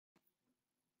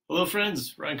Hello,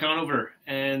 friends. Ryan Conover.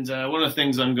 And one of the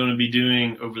things I'm going to be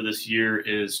doing over this year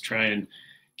is try and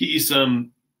get you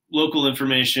some local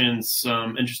information,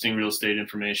 some interesting real estate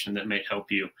information that may help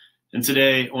you. And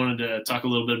today I wanted to talk a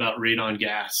little bit about radon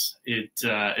gas. It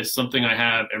is something I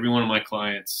have every one of my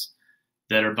clients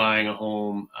that are buying a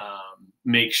home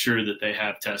make sure that they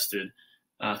have tested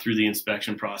through the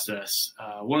inspection process.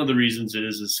 One of the reasons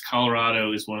is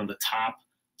Colorado is one of the top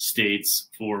states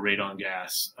for radon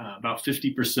gas. About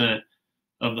 50%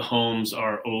 of the homes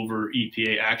are over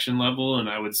EPA action level, and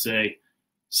I would say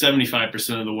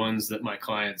 75% of the ones that my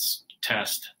clients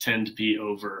test tend to be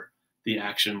over the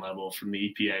action level from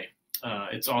the EPA.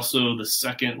 It's also the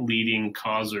second leading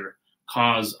cause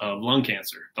of lung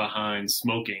cancer behind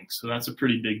smoking, so that's a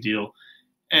pretty big deal.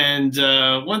 And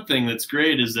one thing that's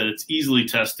great is that it's easily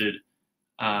tested.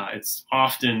 It's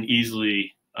often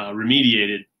easily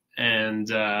remediated, and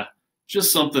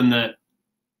just something that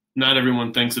not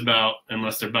everyone thinks about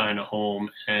unless they're buying a home.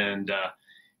 And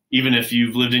even if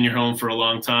you've lived in your home for a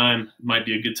long time, it might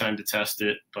be a good time to test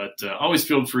it. But always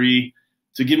feel free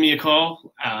to give me a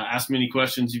call, ask me any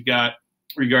questions you've got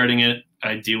regarding it.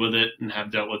 I deal with it and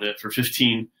have dealt with it for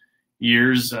 15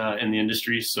 years in the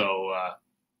industry. So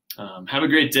have a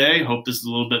great day. Hope this is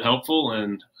a little bit helpful,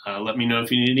 and let me know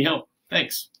if you need any help.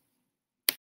 Thanks.